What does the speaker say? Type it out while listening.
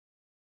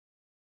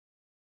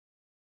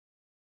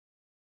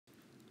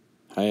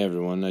Hi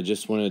everyone, I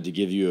just wanted to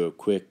give you a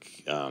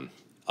quick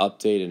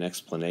update and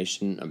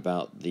explanation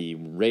about the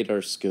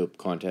RadarScope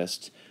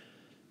contest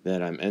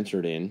that I'm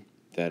entered in,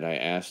 that I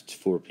asked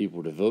for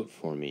people to vote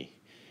for me.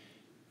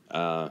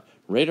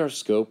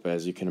 RadarScope,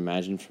 as you can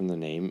imagine from the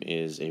name,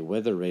 is a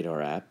weather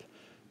radar app,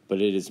 but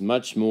it is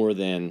much more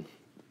than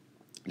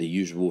the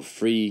usual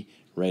free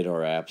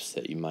radar apps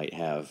that you might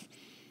have.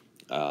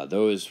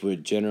 Those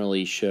would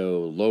generally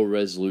show low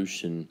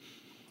resolution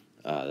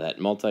that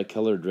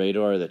multicolored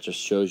radar that just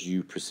shows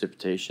you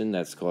precipitation.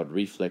 That's called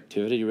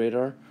reflectivity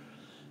radar.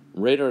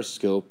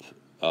 RadarScope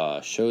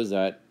shows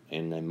that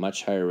in a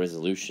much higher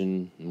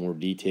resolution, more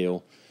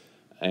detail,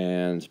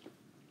 and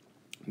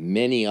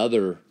many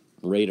other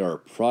radar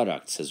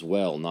products as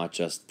well, not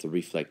just the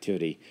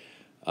reflectivity.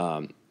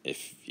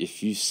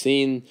 If you've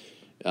seen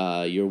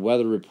your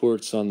weather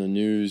reports on the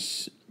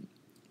news,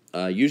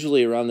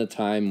 usually around the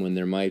time when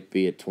there might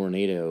be a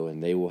tornado,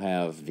 and they will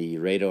have the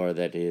radar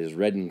that is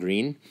red and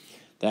green.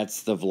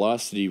 That's the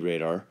velocity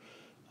radar,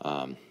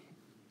 and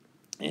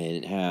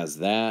it has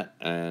that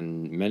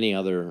and many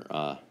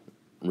other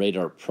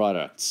radar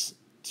products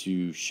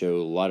to show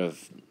a lot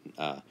of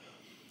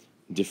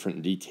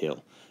different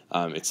detail.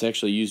 It's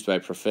actually used by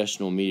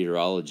professional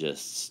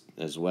meteorologists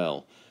as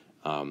well.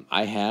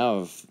 I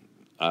have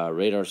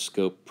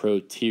RadarScope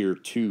Pro Tier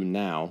 2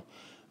 now.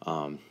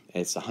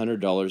 It's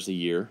 $100 a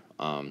year.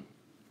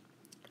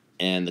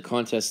 And the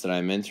contest that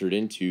I'm entered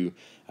into,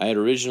 I had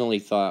originally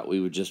thought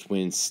we would just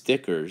win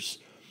stickers.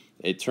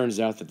 It turns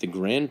out that the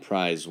grand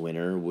prize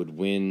winner would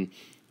win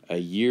a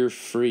year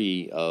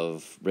free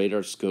of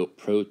RadarScope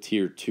Pro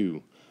Tier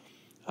 2.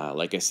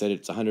 Like I said,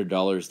 it's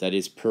 $100. That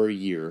is per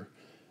year.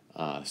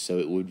 So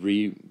it would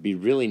be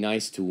really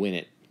nice to win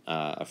it,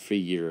 a free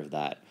year of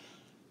that.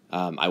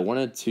 I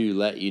wanted to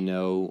let you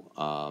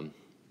know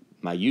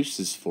my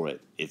uses for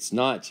it. It's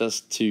not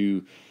just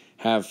to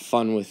have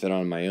fun with it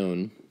on my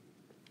own.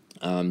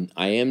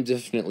 I am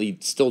definitely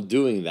still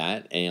doing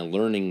that and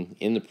learning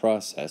in the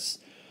process,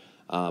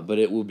 but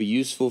it will be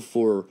useful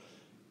for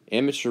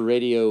amateur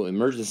radio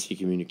emergency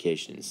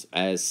communications.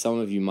 As some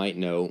of you might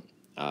know,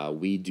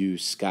 we do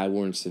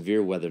Skywarn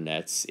severe weather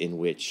nets in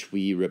which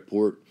we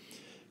report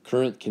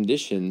current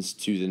conditions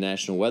to the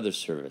National Weather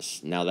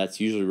Service. Now,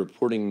 that's usually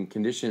reporting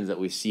conditions that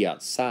we see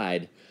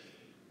outside,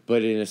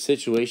 but in a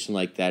situation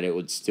like that, it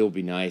would still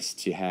be nice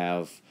to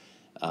have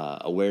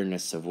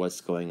awareness of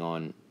what's going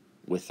on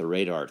with the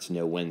radar, to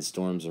know when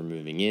storms are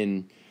moving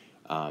in,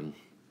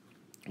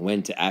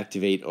 when to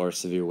activate our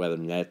severe weather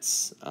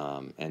nets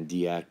and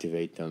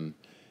deactivate them,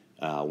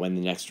 when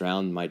the next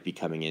round might be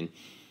coming in.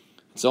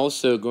 It's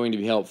also going to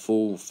be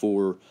helpful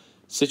for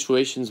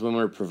situations when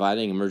we're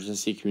providing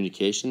emergency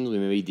communications. We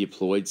may be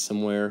deployed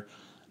somewhere,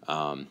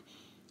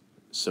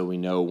 so we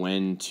know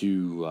when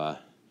to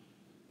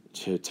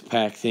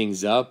pack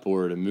things up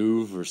or to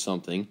move or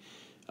something.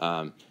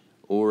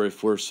 Or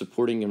if we're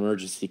supporting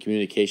emergency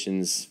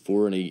communications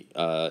for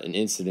an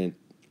incident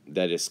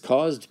that is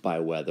caused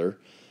by weather,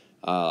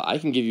 I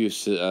can give you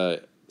a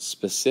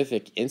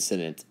specific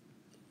incident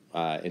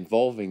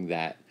involving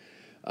that.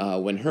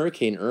 When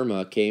Hurricane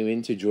Irma came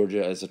into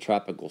Georgia as a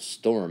tropical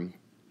storm,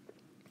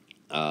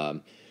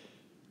 the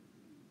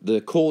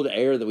cold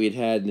air that we'd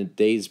had in the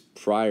days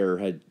prior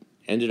had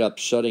ended up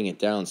shutting it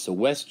down. So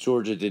West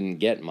Georgia didn't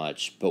get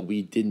much, but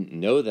we didn't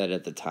know that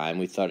at the time.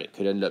 We thought it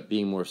could end up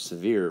being more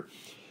severe.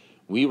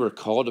 We were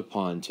called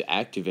upon to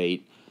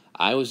activate.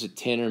 I was at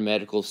Tanner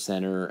Medical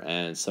Center,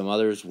 and some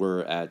others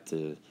were at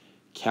the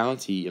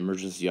County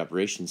Emergency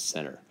Operations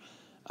Center.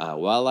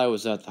 While I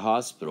was at the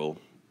hospital,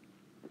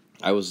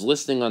 I was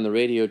listening on the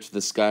radio to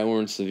the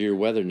Skywarn severe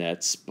weather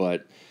nets,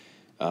 but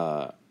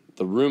the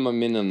room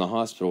I'm in the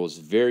hospital is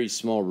a very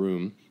small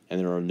room, and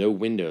there are no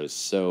windows,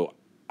 so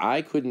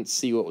I couldn't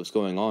see what was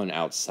going on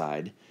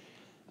outside.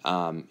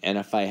 And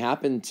if I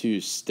happened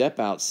to step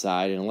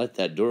outside and let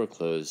that door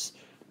close,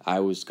 I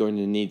was going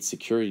to need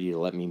security to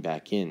let me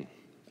back in.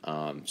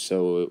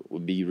 So it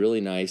would be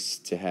really nice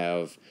to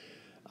have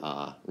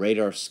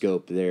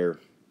RadarScope there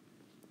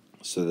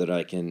so that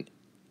I can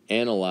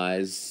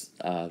analyze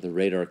the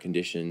radar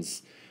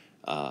conditions,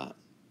 all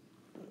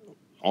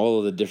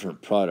of the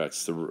different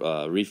products, the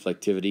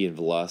reflectivity and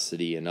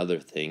velocity and other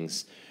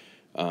things.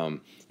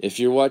 If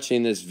you're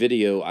watching this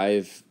video,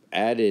 I've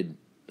added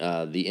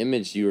the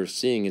image you are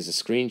seeing is a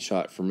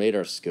screenshot from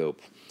RadarScope.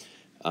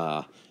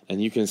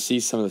 And you can see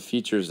some of the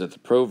features that the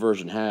Pro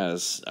version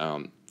has.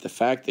 The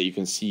fact that you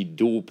can see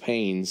dual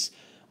panes,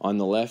 on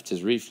the left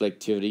is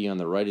reflectivity, on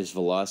the right is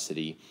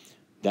velocity.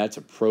 That's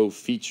a Pro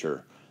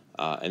feature.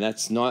 And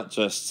that's not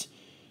just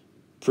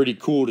pretty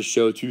cool to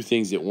show two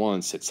things at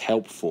once. It's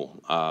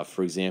helpful.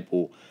 For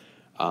example,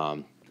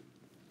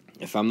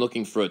 if I'm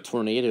looking for a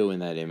tornado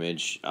in that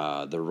image,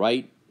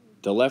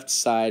 the left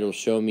side will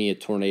show me a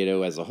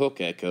tornado as a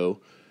hook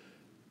echo.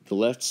 The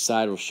left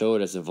side will show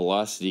it as a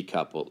velocity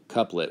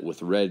couplet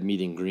with red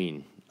meeting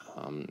green.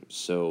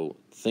 So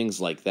things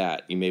like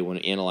that. You may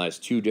want to analyze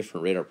two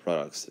different radar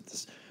products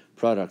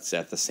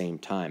at the same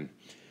time.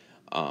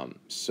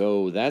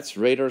 So that's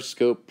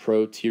RadarScope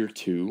Pro Tier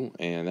 2,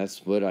 and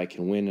that's what I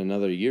can win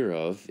another year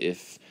of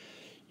if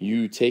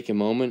you take a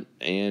moment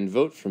and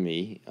vote for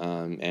me.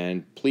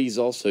 And please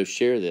also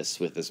share this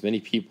with as many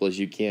people as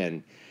you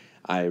can.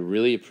 I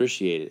really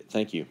appreciate it.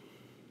 Thank you.